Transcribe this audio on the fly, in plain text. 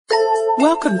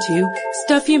Welcome to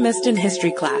Stuff You Missed in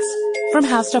History Class from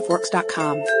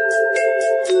HowStuffWorks.com.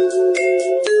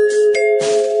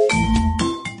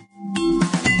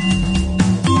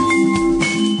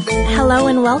 Hello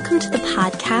and welcome to the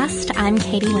podcast. I'm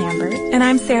Katie Lambert. And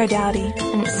I'm Sarah Dowdy.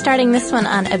 And starting this one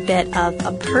on a bit of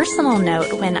a personal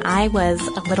note, when I was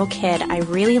a little kid, I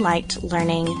really liked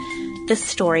learning the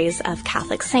stories of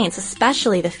Catholic saints,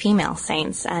 especially the female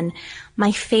saints. And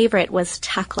my favorite was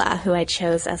Tekla, who I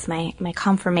chose as my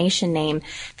confirmation name.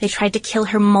 They tried to kill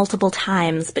her multiple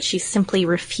times, but she simply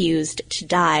refused to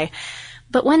die.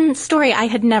 But one story I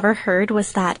had never heard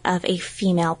was that of a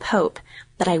female pope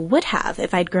that I would have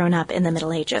if I'd grown up in the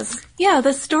Middle Ages. Yeah,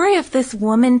 the story of this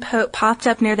woman pope popped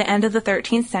up near the end of the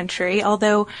 13th century,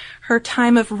 although her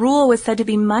time of rule was said to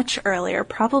be much earlier,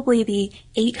 probably the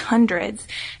 800s.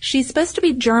 She's supposed to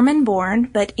be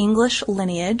German-born, but English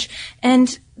lineage,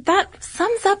 and that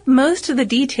sums up most of the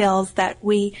details that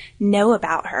we know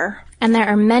about her. And there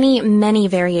are many, many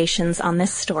variations on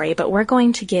this story, but we're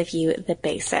going to give you the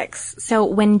basics. So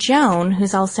when Joan,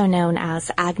 who's also known as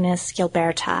Agnes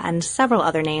Gilberta and several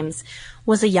other names,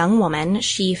 was a young woman,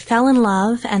 she fell in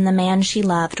love, and the man she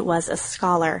loved was a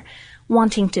scholar.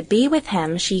 Wanting to be with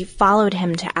him, she followed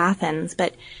him to Athens,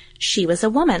 but she was a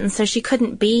woman, so she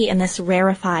couldn't be in this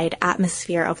rarefied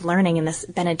atmosphere of learning in this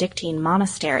Benedictine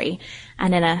monastery.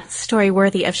 And in a story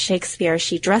worthy of Shakespeare,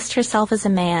 she dressed herself as a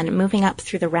man, moving up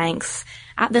through the ranks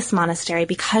at this monastery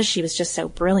because she was just so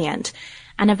brilliant.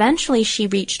 And eventually she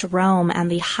reached Rome and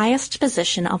the highest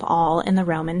position of all in the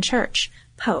Roman Church,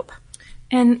 Pope.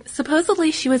 And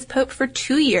supposedly she was Pope for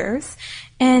 2 years,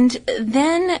 and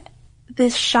then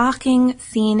this shocking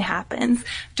scene happens.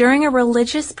 During a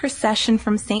religious procession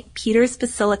from St. Peter's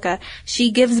Basilica,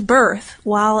 she gives birth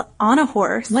while on a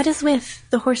horse. What is with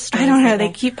the horse stories? I don't know.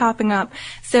 They keep popping up.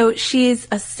 So she's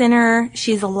a sinner,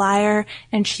 she's a liar,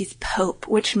 and she's Pope,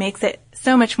 which makes it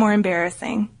so much more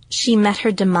embarrassing. She met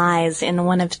her demise in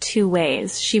one of two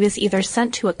ways. She was either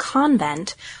sent to a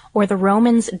convent, or the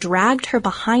Romans dragged her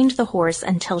behind the horse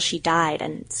until she died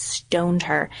and stoned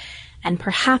her. And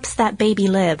perhaps that baby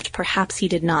lived, perhaps he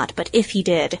did not, but if he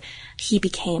did, he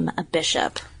became a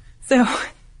bishop. So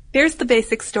there's the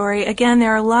basic story. Again,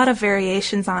 there are a lot of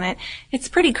variations on it. It's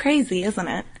pretty crazy, isn't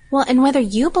it? Well, and whether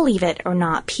you believe it or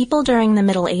not, people during the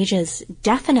Middle Ages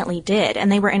definitely did,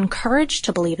 and they were encouraged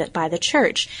to believe it by the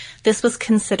church. This was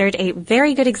considered a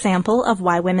very good example of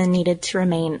why women needed to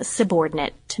remain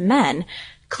subordinate to men.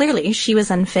 Clearly, she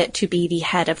was unfit to be the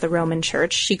head of the Roman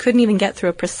Church. She couldn't even get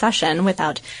through a procession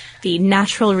without the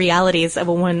natural realities of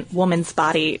a woman's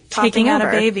body taking out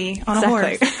over. A baby on a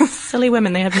horse. Silly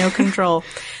women, they have no control.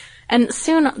 And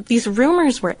soon, these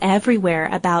rumors were everywhere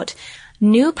about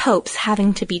new popes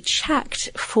having to be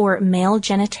checked for male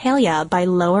genitalia by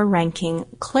lower-ranking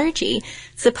clergy.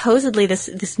 Supposedly,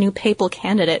 this new papal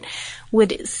candidate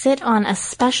would sit on a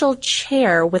special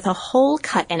chair with a hole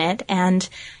cut in it, and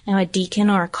a deacon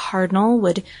or a cardinal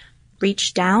would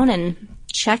reach down and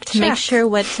check to make sure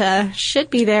what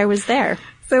should be there was there.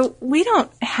 So we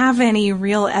don't have any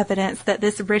real evidence that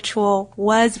this ritual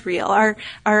was real.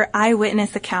 Our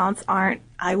eyewitness accounts aren't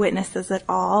eyewitnesses at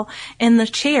all. And the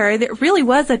chair, there really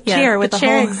was a chair with a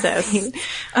hole exists.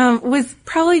 Was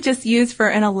probably just used for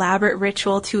an elaborate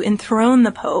ritual to enthrone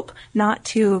the Pope, not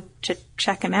to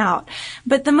check him out.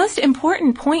 But the most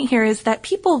important point here is that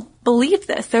people believed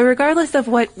this. So regardless of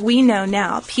what we know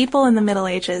now, people in the Middle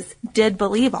Ages did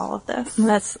believe all of this.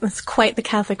 That's quite the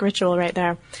Catholic ritual right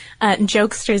there.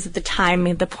 Jokesters at the time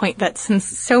made the point that since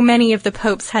so many of the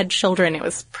popes had children, it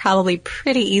was probably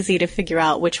pretty easy to figure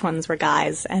out which ones were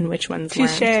guys and which ones weren't.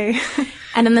 Touché.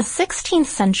 And in the 16th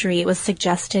century, it was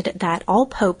suggested that all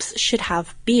popes should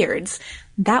have beards.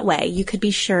 That way, you could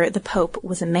be sure the Pope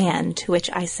was a man, to which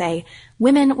I say,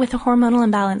 women with a hormonal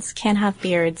imbalance can have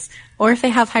beards, or if they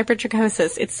have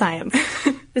hypertrichosis, it's science.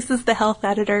 This is the health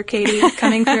editor, Katie,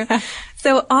 coming through.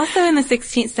 So also in the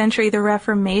 16th century, the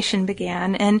Reformation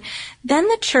began, and then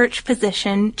the church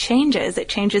position changes. It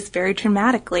changes very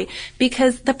dramatically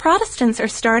because the Protestants are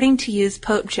starting to use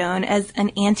Pope Joan as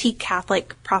an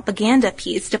anti-Catholic propaganda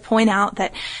piece to point out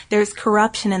that there's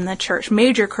corruption in the church,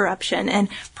 major corruption, and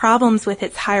problems with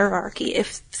its hierarchy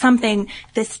if something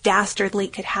this dastardly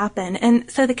could happen. And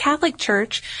so the Catholic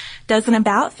Church does an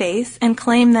about-face and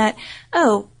claim that,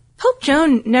 Pope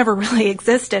Joan never really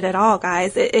existed at all,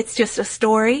 guys. It's just a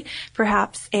story,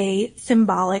 perhaps a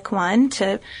symbolic one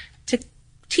to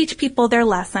teach people their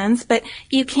lessons, but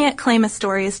you can't claim a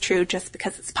story is true just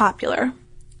because it's popular.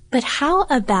 But how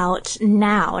about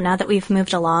now that we've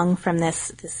moved along from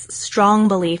this strong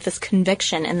belief, this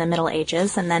conviction in the Middle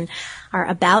Ages, and then our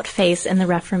about face in the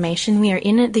Reformation, we are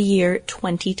in the year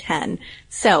 2010.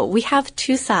 So we have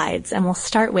two sides, and we'll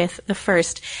start with the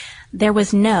first. There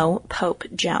was no Pope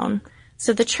Joan.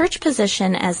 So the church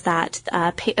position as that,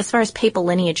 as far as papal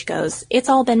lineage goes, it's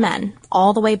all been men,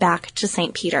 all the way back to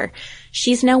St. Peter.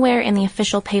 She's nowhere in the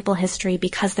official papal history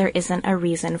because there isn't a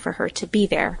reason for her to be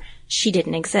there. She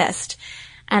didn't exist.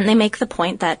 And they make the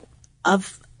point that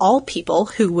of all people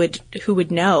who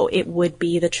would know, it would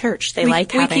be the church. We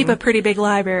keep a pretty big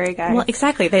library, guys. Well,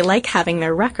 exactly. They like having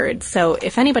their records. So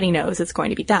if anybody knows, it's going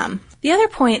to be them. The other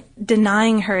point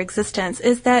denying her existence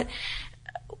is that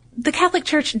the Catholic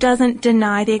Church doesn't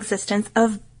deny the existence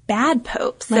of bad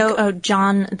popes. So,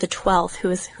 John the 12th,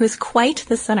 who is quite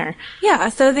the sinner. Yeah,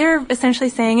 so they're essentially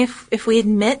saying if we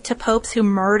admit to popes who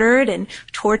murdered and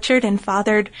tortured and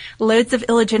fathered loads of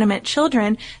illegitimate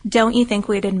children, don't you think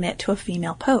we'd admit to a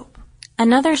female pope?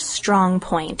 Another strong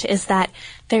point is that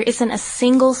there isn't a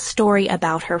single story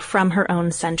about her from her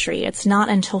own century. It's not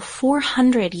until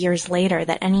 400 years later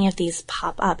that any of these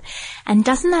pop up. And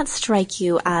doesn't that strike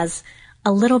you as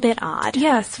a little bit odd?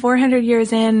 Yes, 400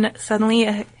 years in, suddenly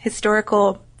a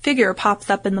historical figure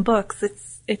pops up in the books.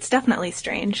 It's definitely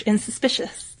strange and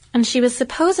suspicious. And she was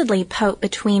supposedly pope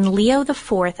between Leo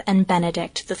IV and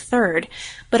Benedict III,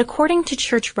 but according to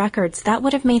church records, that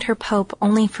would have made her pope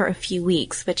only for a few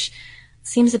weeks, which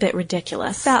seems a bit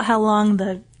ridiculous. About how long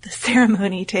the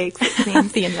ceremony takes, it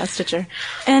seems. The investiture.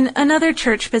 And another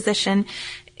church position,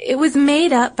 it was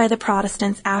made up by the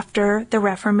Protestants after the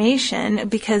Reformation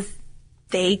because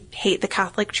they hate the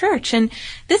Catholic Church. And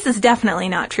this is definitely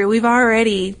not true. We've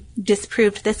already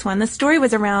disproved this one. The story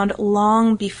was around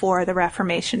long before the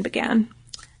Reformation began.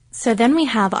 So then we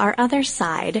have our other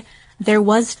side. There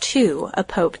was too a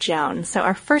Pope Joan. So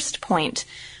our first point,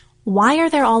 why are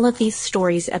there all of these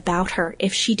stories about her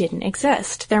if she didn't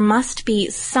exist? There must be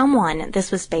someone this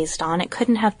was based on. It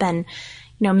couldn't have been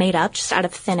made up just out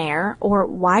of thin air, or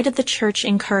why did the church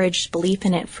encourage belief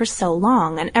in it for so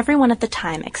long and everyone at the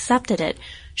time accepted it?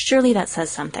 Surely that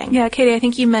says something. Yeah, Katie, I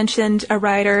think you mentioned a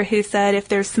writer who said if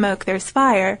there's smoke, there's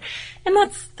fire. And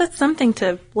that's something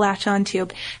to latch onto.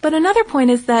 But another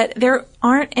point is that there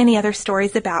aren't any other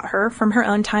stories about her from her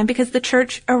own time because the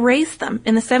church erased them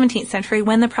in the 17th century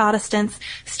when the Protestants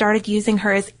started using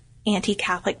her as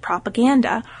anti-Catholic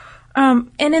propaganda.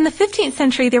 And in the 15th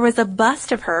century, there was a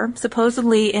bust of her,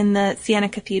 supposedly in the Siena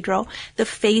Cathedral. The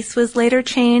face was later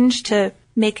changed to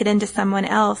make it into someone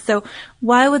else. So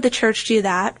why would the church do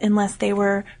that unless they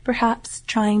were perhaps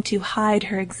trying to hide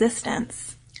her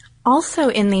existence? Also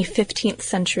in the 15th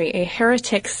century, a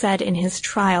heretic said in his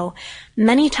trial,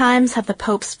 "Many times have the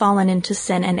popes fallen into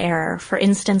sin and error. For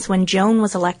instance, when Joan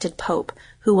was elected pope,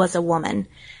 who was a woman.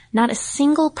 Not a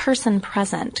single person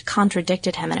present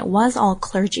contradicted him, and it was all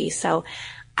clergy, so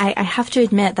I have to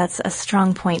admit that's a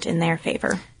strong point in their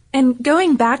favor." And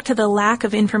going back to the lack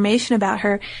of information about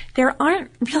her, there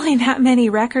aren't really that many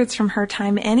records from her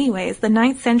time anyways. The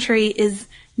 9th century is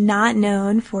not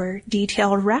known for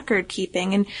detailed record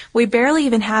keeping, and we barely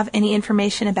even have any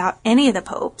information about any of the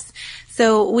popes.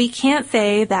 So we can't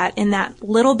say that in that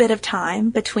little bit of time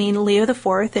between Leo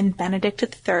IV and Benedict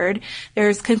III,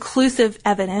 there's conclusive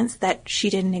evidence that she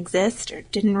didn't exist or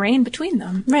didn't reign between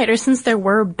them. Right, or since there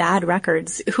were bad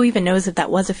records, who even knows if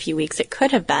that was a few weeks? It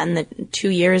could have been the 2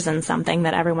 years and something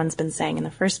that everyone's been saying in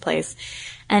the first place.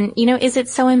 And, is it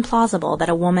so implausible that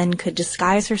a woman could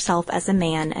disguise herself as a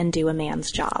man and do a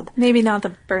man's job? Maybe not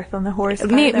the birth on the horse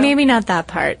part, maybe not that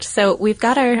part. So we've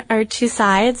got our two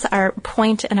sides, our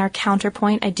point and our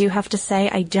counterpoint. I do have to say,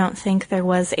 I don't think there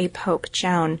was a Pope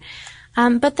Joan.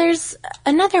 But there's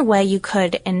another way you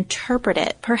could interpret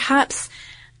it. Perhaps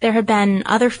there had been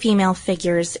other female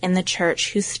figures in the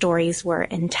church whose stories were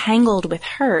entangled with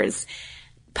hers.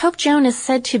 Pope Joan is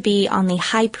said to be on the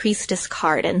High Priestess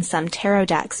card in some tarot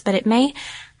decks, but it may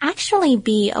actually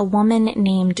be a woman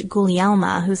named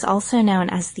Gulielma, who's also known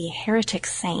as the heretic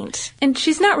saint. And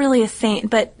she's not really a saint,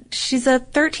 but she's a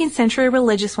 13th century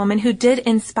religious woman who did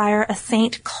inspire a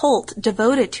saint cult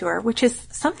devoted to her, which is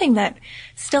something that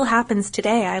still happens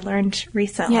today, I learned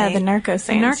recently. Yeah, the narco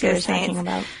saints you're talking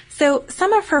about. So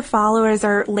some of her followers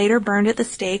are later burned at the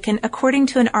stake, and according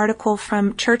to an article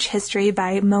from Church History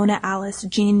by Mona Alice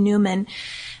Jean Newman,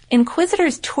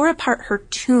 inquisitors tore apart her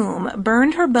tomb,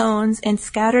 burned her bones, and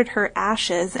scattered her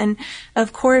ashes, and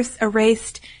of course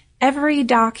erased every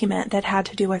document that had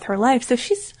to do with her life. So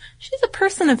she's a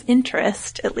person of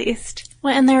interest, at least.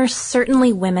 Well, and there are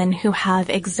certainly women who have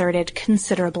exerted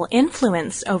considerable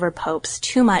influence over popes,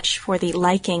 too much for the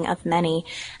liking of many,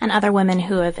 and other women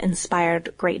who have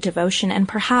inspired great devotion. And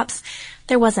perhaps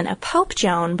there wasn't a Pope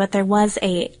Joan, but there was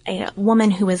a woman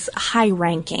who was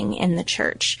high-ranking in the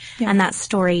church, and that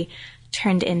story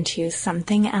turned into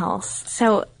something else.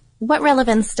 So what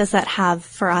relevance does that have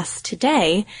for us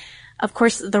today? Of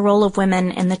course, the role of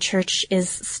women in the church is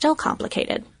still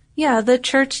complicated. Yeah, the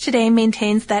church today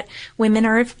maintains that women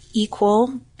are of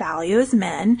equal value as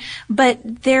men, but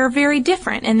they're very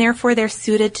different, and therefore they're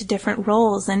suited to different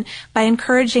roles. And by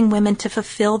encouraging women to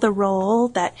fulfill the role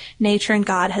that nature and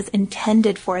God has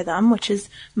intended for them, which is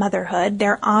motherhood,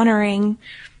 they're honoring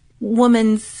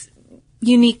woman's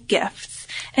unique gifts.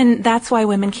 And that's why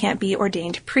women can't be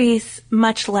ordained priests,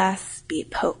 much less be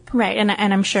pope. Right, and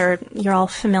I'm sure you're all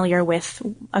familiar with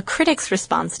a critic's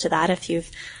response to that if you've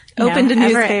opened a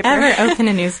newspaper. Ever open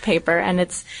a newspaper, and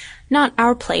it's not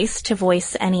our place to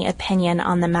voice any opinion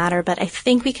on the matter, but I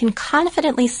think we can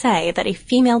confidently say that a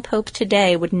female pope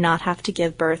today would not have to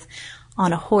give birth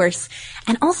on a horse,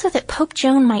 and also that Pope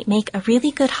Joan might make a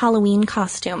really good Halloween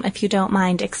costume if you don't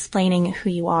mind explaining who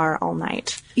you are all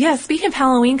night. Yeah, speaking of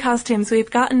Halloween costumes,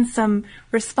 we've gotten some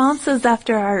responses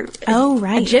after our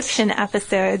Egyptian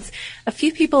episodes. A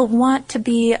few people want to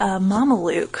be a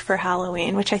Mameluke for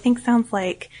Halloween, which I think sounds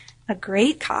like a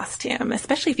great costume,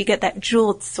 especially if you get that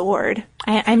jeweled sword.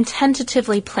 I'm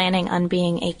tentatively planning on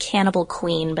being a cannibal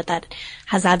queen, but that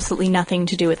has absolutely nothing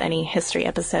to do with any history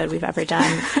episode we've ever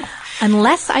done.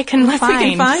 Unless we can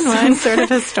find one sort of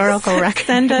historical record.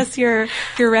 Send us your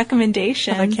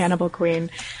recommendation of a cannibal queen.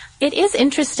 It is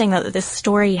interesting, though, that this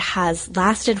story has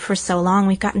lasted for so long.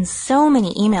 We've gotten so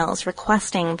many emails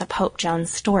requesting the Pope Joan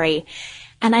story,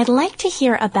 and I'd like to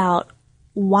hear about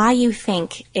why you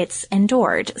think it's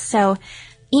endured. So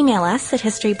email us at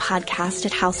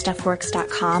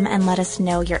historypodcast@howstuffworks.com and let us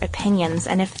know your opinions.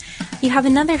 And if you have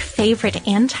another favorite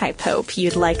anti-pope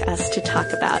you'd like us to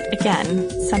talk about, again,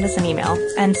 send us an email.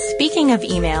 And speaking of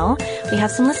email, we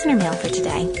have some listener mail for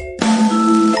today.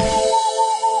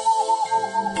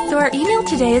 So our email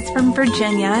today is from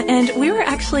Virginia, and we were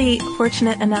actually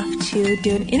fortunate enough to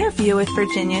do an interview with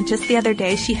Virginia just the other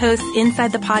day. She hosts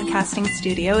Inside the Podcasting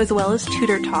Studio as well as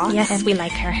Tutor Talk. Yes, and we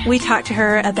like her. We talked to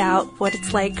her about what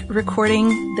it's like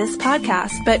recording this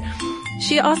podcast, but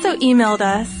she also emailed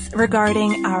us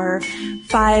regarding our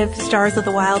 5 Stars of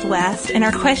the Wild West and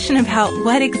our question about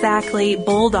what exactly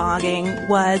bulldogging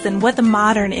was and what the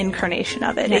modern incarnation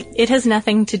of it. It has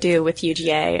nothing to do with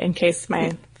UGA, in case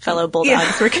my fellow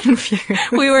Bulldogs were confused.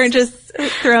 We were just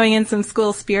throwing in some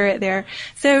school spirit there.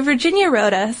 So Virginia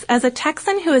wrote us, as a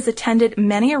Texan who has attended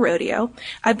many a rodeo,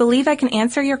 I believe I can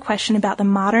answer your question about the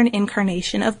modern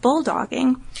incarnation of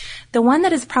bulldogging. The one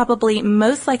that is probably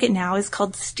most like it now is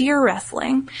called steer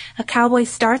wrestling. A cowboy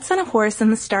starts on a horse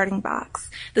in the starting box.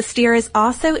 The steer is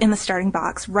also in the starting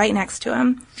box right next to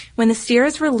him. When the steer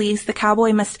is released, the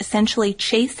cowboy must essentially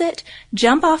chase it,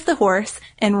 jump off the horse,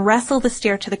 and wrestle the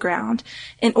steer to the ground.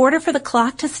 In order for the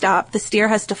clock to stop, the steer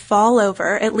has to fall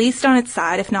over, at least on its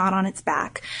side, if not on its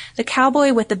back. The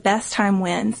cowboy with the best time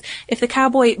wins. If the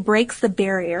cowboy breaks the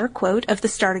barrier, quote, of the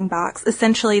starting box,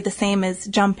 essentially the same as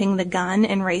jumping the gun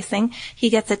in racing, he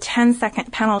gets a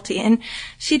 10-second penalty. And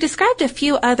she described a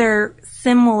few other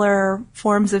similar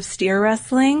forms of steer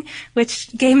wrestling,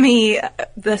 which gave me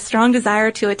the strong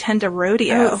desire to attend a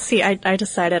rodeo. Oh, see, I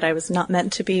decided I was not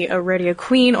meant to be a rodeo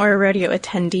queen or a rodeo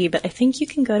attendee, but I think you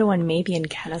can go to one maybe in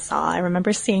Kennesaw. I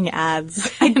remember seeing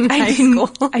ads in high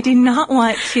school. I do not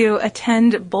want to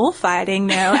attend bullfighting,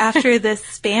 no, after this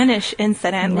Spanish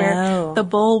incident where the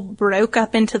bull broke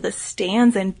up into the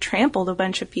stands and trampled a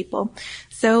bunch of people.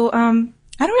 So,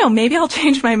 I don't know. Maybe I'll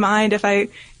change my mind if I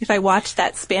watch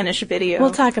that Spanish video.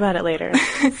 We'll talk about it later,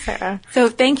 Sarah. So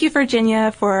thank you,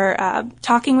 Virginia, for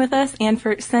talking with us and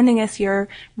for sending us your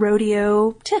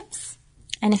rodeo tips.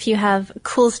 And if you have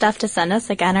cool stuff to send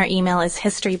us, again, our email is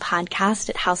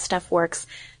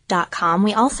historypodcast@howstuffworks.com.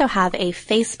 We also have a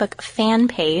Facebook fan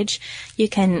page. You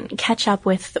can catch up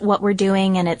with what we're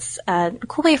doing, and it's a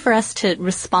cool way for us to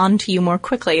respond to you more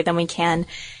quickly than we can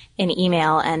in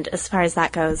email. And as far as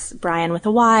that goes, Brian with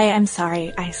a Y, I'm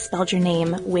sorry, I spelled your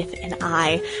name with an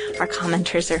I. Our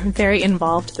commenters are very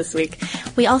involved this week.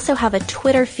 We also have a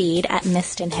Twitter feed at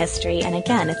Missed in History, and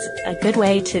again, it's a good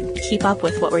way to keep up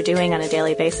with what we're doing on a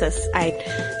daily basis. I,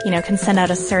 can send out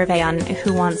a survey on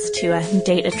who wants to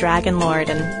date a dragon lord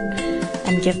and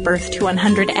give birth to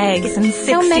 100 eggs, and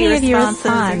so many of you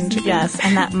respond. Yes,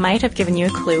 and that might have given you a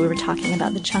clue. We were talking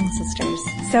about the Chung sisters.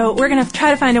 So we're going to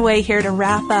try to find a way here to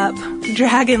wrap up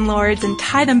dragon lords and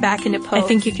tie them back into popes. I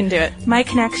think you can do it. My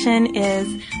connection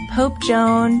is Pope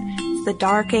Joan, the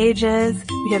Dark Ages.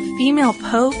 We have female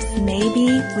popes, maybe.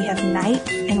 We have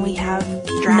knights, and we have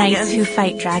dragons. Knights who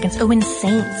fight dragons. Oh, and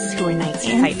saints who are knights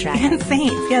who fight dragons. And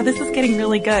saints. Yeah, this is getting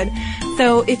really good.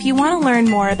 So if you want to learn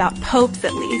more about popes,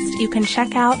 at least, you can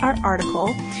check out our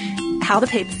article, How the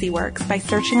Papacy Works, by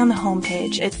searching on the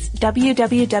homepage. It's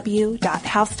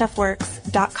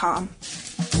www.howstuffworks.com.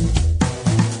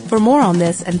 For more on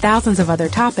this and thousands of other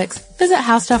topics, visit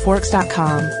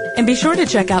howstuffworks.com. And be sure to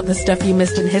check out the Stuff You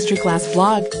Missed in History Class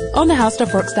blog on the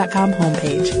howstuffworks.com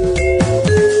homepage.